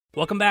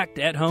Welcome back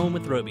to At Home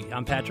with Roby.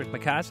 I'm Patrick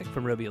McIsaac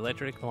from Roby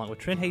Electric, along with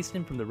Trent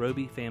Haston from the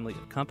Roby family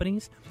of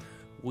companies.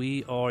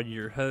 We are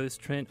your hosts.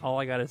 Trent, all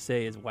I got to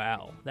say is,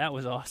 wow, that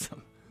was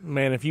awesome.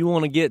 Man, if you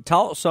want to get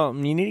taught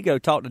something, you need to go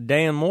talk to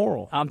Dan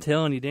Morrill. I'm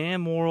telling you,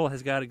 Dan Morrill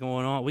has got it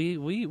going on.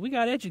 We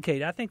got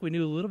educated. I think we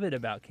knew a little bit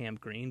about Camp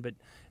Green, but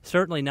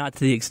certainly not to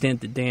the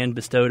extent that Dan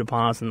bestowed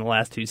upon us in the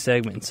last two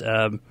segments.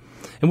 And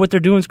what they're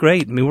doing is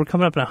great. I mean, we're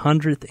coming up on a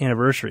 100th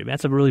anniversary.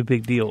 That's a really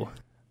big deal.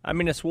 I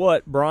mean, it's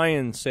what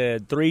Brian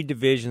said. 3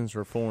 divisions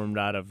were formed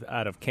out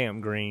of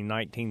Camp Green,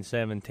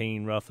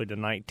 1917 roughly to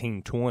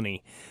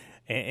 1920.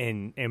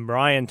 And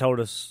Brian told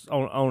us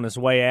on his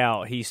way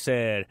out, he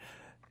said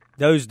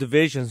those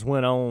divisions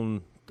went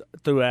on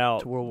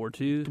throughout to World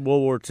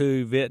War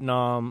II,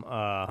 Vietnam.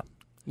 I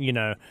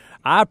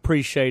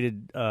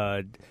appreciated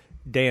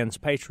Dan's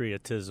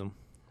patriotism.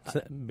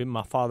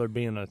 My father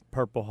being a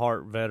Purple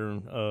Heart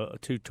veteran,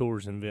 2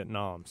 tours in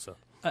Vietnam. So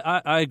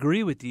I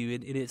agree with you.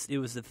 It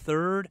was the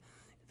 3rd,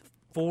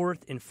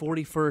 4th, and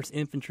 41st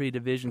Infantry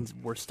Divisions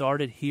were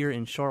started here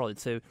in Charlotte.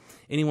 So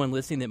anyone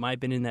listening that might have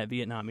been in that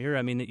Vietnam era,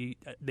 I mean,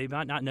 they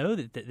might not know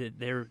that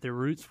their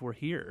roots were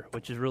here,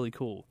 which is really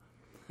cool.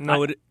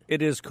 No,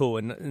 it is cool.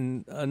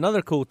 And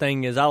another cool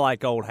thing is I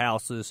like old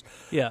houses.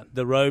 Yeah.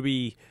 The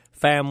Roby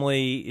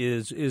family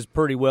is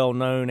pretty well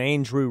known.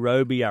 Andrew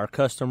Roby, our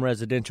custom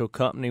residential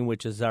company,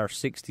 which is our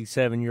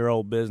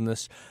 67-year-old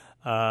business,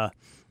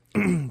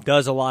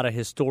 does a lot of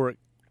historic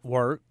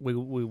work. We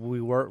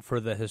work for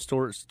the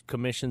historic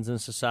commissions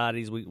and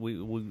societies.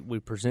 We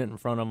present in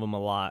front of them a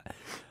lot.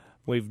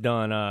 We've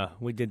done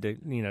we did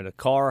the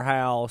Carr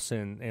House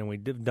and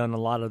we've done a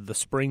lot of the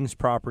Springs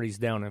properties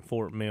down in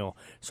Fort Mill.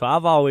 So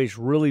I've always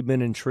really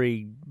been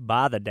intrigued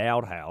by the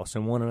Dowd House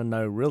and wanted to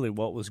know really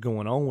what was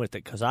going on with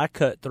it, because I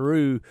cut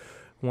through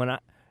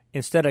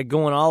instead of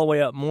going all the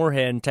way up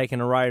Moorhead and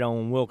taking a right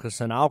on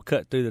Wilkinson, I'll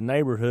cut through the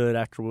neighborhood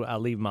after I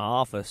leave my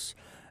office.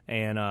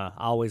 And I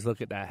always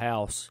look at that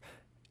house.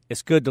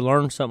 It's good to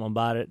learn something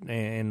about it,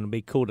 and it'll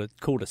be cool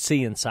to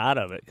see inside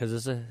of it because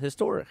it's a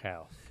historic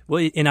house.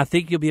 Well, and I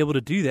think you'll be able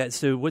to do that.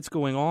 So what's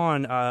going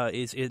on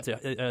is it's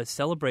a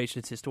celebration.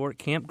 It's historic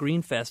Camp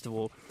Green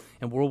Festival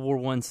and World War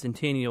I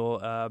Centennial.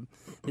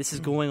 This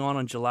is going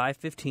on July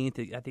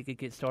 15th. I think it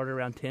gets started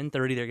around 10:30. They're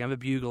going to have a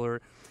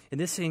bugler. And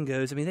this thing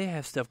goes, I mean, they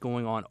have stuff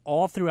going on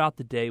all throughout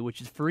the day,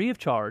 which is free of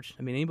charge.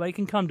 I mean, anybody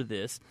can come to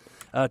this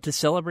to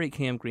celebrate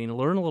Camp Green,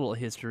 learn a little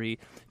history,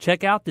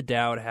 check out the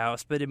Dowd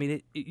House. But, I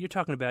mean, you're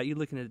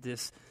looking at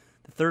this,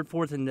 the 3rd,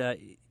 4th, and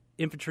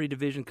Infantry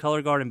Division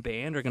Color Guard and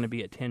Band are going to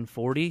be at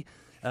 10:40.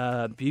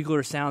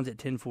 Bugler sounds at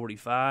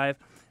 10:45.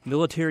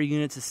 Military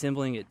units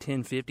assembling at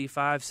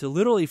 10:55. So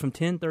literally from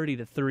 10:30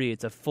 to 3,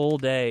 it's a full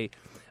day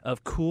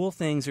of cool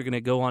things that are going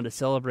to go on to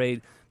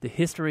celebrate the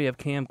history of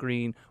Camp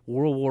Green,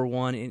 World War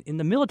I, and in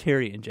the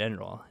military in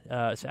general.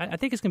 So I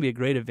think it's going to be a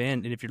great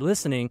event. And if you're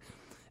listening,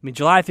 I mean,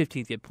 July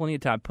 15th, you have plenty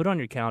of time. Put it on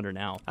your calendar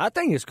now. I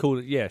think it's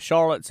cool.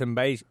 Charlotte's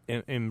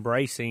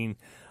embracing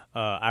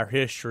our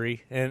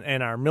history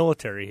and our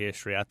military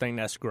history. I think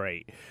that's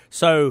great.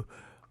 So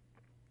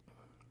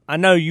I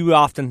know you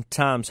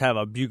oftentimes have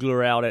a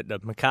bugler out at the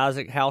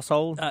McIsaac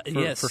household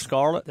yes. for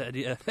Scarlett.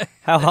 Yeah.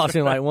 How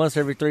often? Like once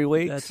every 3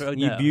 weeks? That's right.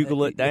 You No.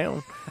 bugle it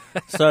down?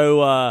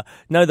 So,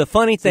 no, the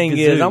funny thing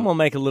is, I'm going to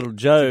make a little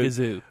joke. It's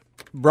a kazoo.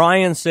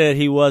 Brian said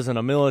he wasn't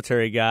a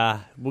military guy.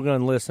 We're going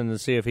to listen to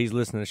see if he's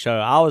listening to the show.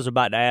 I was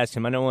about to ask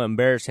him. I don't want to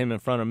embarrass him in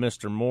front of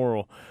Mr.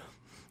 Morrill,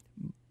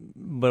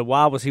 but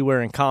why was he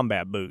wearing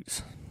combat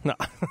boots? No.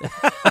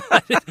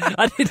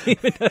 I didn't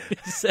even know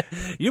you said.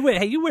 You're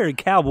wearing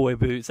cowboy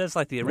boots. That's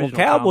like the original.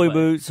 Well, cowboy combat.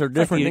 boots are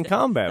different than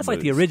combat boots. That's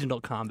like the original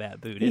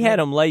combat boot. He had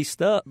them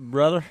laced up,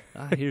 brother.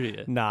 I hear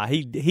you. Nah,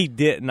 he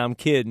didn't. I'm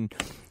kidding.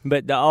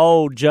 But the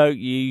old joke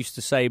you used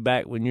to say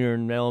back when you were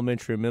in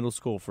elementary or middle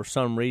school, for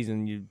some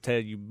reason you'd tell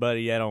your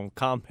buddy had on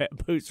combat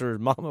boots or his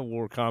mama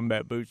wore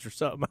combat boots or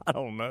something. I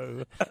don't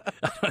know.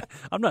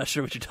 I'm not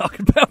sure what you're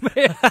talking about,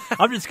 man.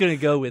 I'm just going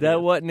to go with that.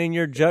 it. Wasn't in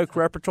your joke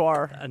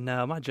repertoire?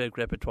 No, my joke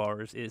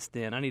repertoire is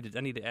thin. I need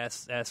to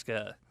ask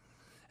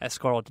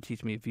Scarlett to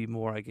teach me a few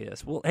more, I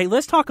guess. Well, hey,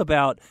 let's talk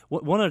about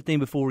one other thing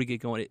before we get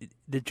going.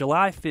 The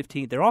July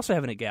 15th, they're also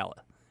having a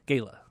gala.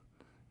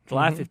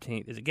 July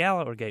 15th. Is it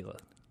gala or gala?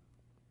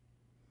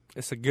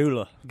 It's a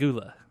gula.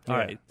 Gula. All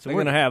right. So we're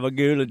going to have a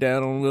gula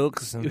down on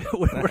Wilkinson.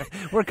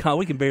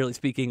 we can barely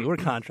speak English. We're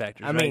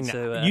contractors, I mean, right?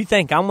 So, you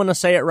think I'm going to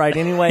say it right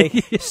anyway?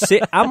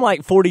 Yeah. I'm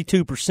like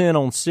 42%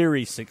 on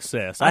Siri's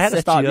success. I had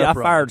to stop you. I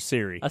fired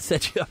Siri. I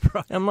set you up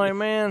right. I'm like,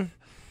 man.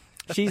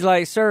 She's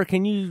like, sir,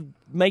 can you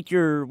make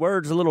your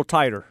words a little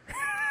tighter?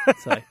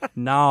 It's like,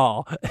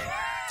 no.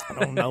 I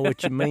don't know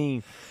what you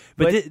mean.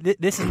 But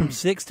this is from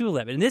 6 to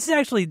 11. And this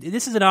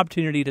is an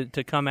opportunity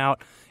to come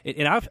out.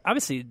 And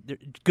obviously,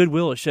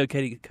 Goodwill is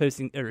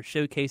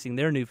showcasing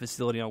their new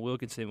facility on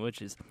Wilkinson,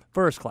 which is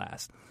first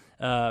class.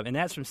 And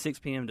that's from 6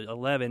 p.m. to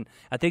 11.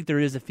 I think there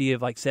is a fee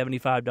of like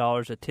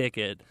 $75 a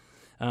ticket.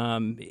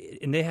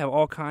 And they have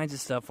all kinds of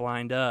stuff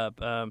lined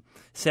up.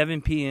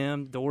 7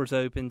 p.m., doors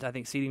opened. I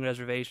think seating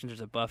reservations. There's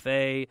a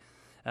buffet,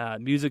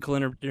 musical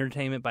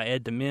entertainment by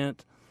Ed DeMint.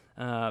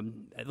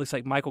 It looks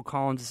like Michael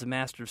Collins is the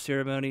master of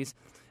ceremonies.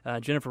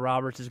 Jennifer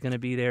Roberts is going to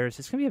be there. So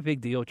it's going to be a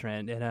big deal,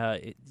 Trent. And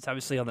it's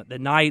obviously on the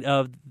night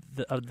of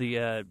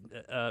the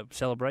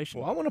celebration.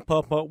 Well, I want to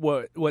pump up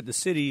what the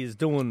city is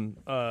doing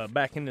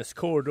back in this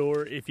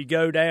corridor. If you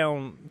go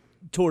down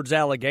towards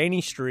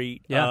Allegheny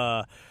Street,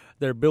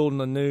 they're building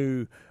a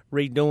new,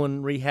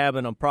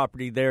 rehabbing a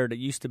property there that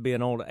used to be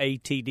an old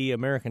ATD,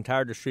 American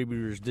Tire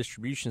Distributors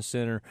distribution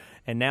center,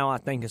 and now I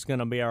think it's going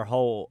to be our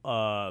whole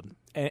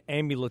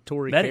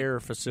ambulatory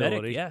care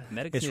facility.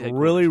 Medic. It's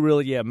really,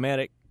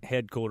 Medic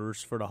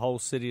headquarters for the whole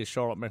city of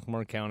Charlotte,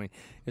 Mecklenburg County.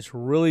 It's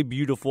really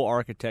beautiful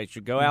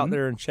architecture. Go out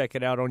there and check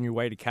it out on your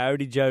way to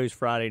Coyote Joe's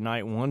Friday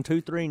night,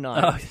 1-2-3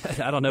 night.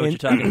 Oh, I don't know what you're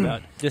talking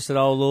about. Just a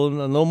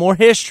little more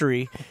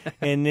history.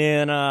 And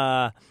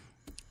then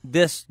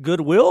this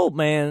Goodwill,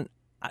 man,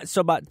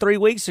 so about 3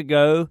 weeks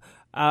ago,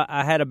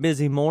 I had a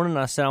busy morning.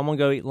 I said, I'm going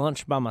to go eat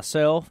lunch by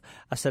myself.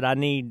 I said, I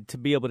need to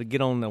be able to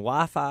get on the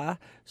Wi-Fi.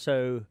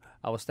 So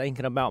I was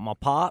thinking about my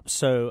pops.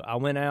 So I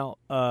went out,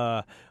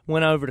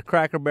 went over to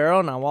Cracker Barrel,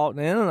 and I walked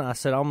in, and I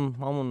said, I'm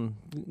going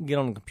to get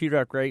on the computer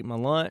after I ate my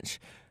lunch.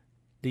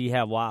 Do you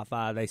have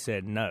Wi-Fi? They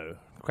said, no.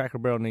 Cracker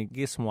Barrel need to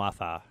get some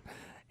Wi-Fi.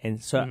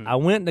 And so I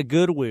went to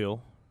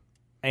Goodwill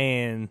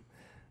and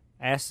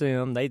asked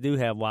them. They do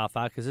have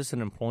Wi-Fi because it's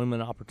an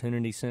employment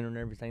opportunity center and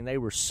everything. They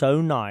were so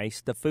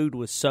nice. The food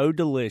was so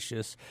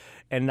delicious.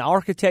 And the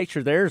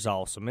architecture there is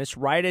awesome. It's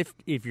right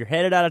if you're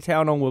headed out of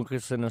town on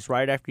Wilkinson, it's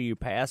right after you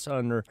pass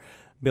under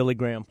Billy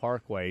Graham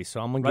Parkway. So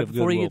I'm going to give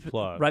Goodwill a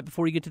plug. Right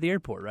before you get to the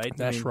airport, right?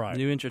 That's right.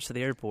 New entrance to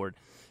the airport.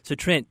 So,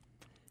 Trent,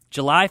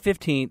 July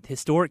 15th,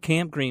 Historic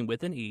Camp Green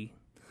with an E,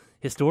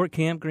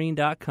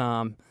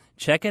 historiccampgreen.com.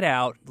 Check it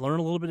out. Learn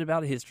a little bit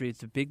about history.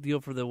 It's a big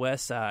deal for the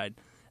West Side.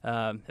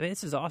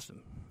 This is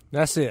awesome.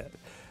 That's it.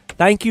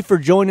 Thank you for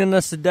joining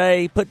us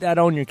today. Put that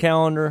on your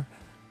calendar.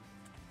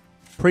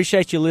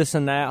 Appreciate you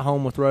listening to At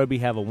Home with Roby.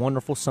 Have a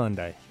wonderful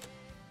Sunday.